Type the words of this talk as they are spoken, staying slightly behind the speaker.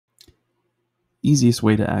easiest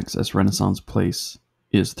way to access Renaissance Place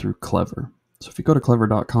is through Clever. So if you go to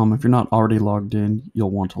clever.com, if you're not already logged in,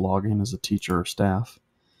 you'll want to log in as a teacher or staff.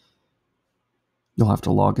 You'll have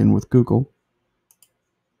to log in with Google.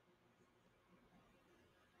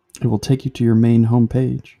 It will take you to your main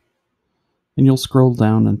homepage, and you'll scroll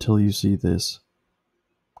down until you see this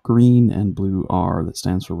green and blue R that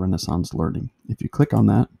stands for Renaissance Learning. If you click on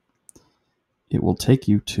that, it will take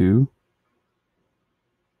you to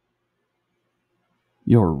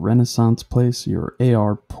your Renaissance Place, your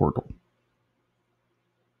AR portal.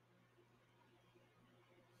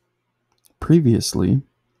 Previously,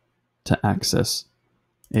 to access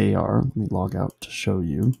AR, let me log out to show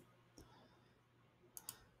you.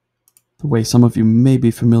 The way some of you may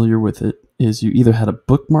be familiar with it is you either had a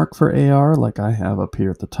bookmark for AR, like I have up here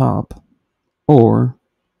at the top, or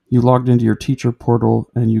you logged into your teacher portal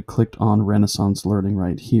and you clicked on Renaissance Learning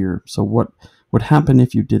right here. So what would happen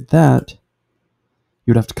if you did that?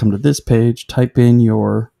 You'd have to come to this page, type in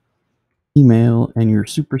your email and your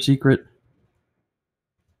super secret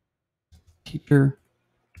teacher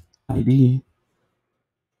ID,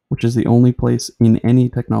 which is the only place in any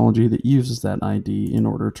technology that uses that ID in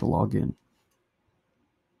order to log in.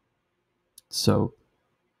 So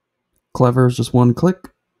Clever is just one click.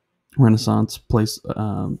 Renaissance Place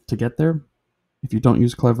to get there. If you don't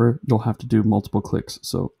use Clever, you'll have to do multiple clicks.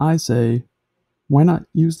 So I say, why not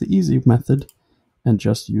use the easy method and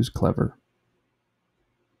just use Clever?